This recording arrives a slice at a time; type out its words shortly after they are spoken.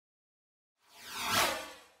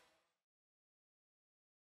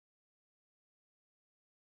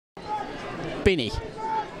Binney.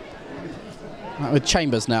 With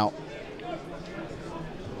Chambers now.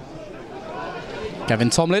 Gavin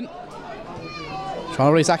Tomlin. Trying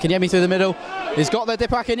to release Akinyemi through the middle. He's got there,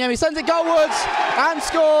 Dipo Akinyemi, sends it goalwards and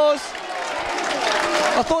scores.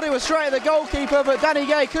 I thought it was straight at the goalkeeper, but Danny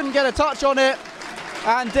Gay couldn't get a touch on it.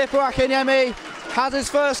 And Dipo Akinyemi has his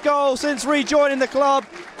first goal since rejoining the club.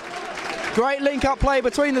 Great link-up play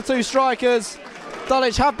between the two strikers.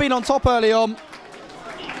 Dulwich have been on top early on,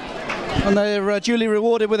 and they're duly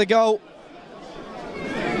rewarded with a goal.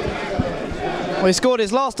 Well, he scored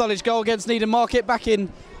his last Dulwich goal against Needham Market back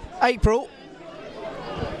in April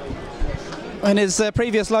in his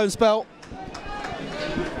previous loan spell.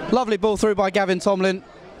 Lovely ball through by Gavin Tomlin.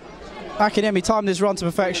 Akinyemi timed his run to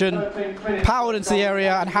perfection, powered into the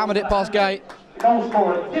area and hammered it past Gay. Goal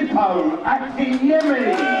scorer Dipo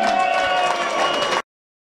Akinyemi.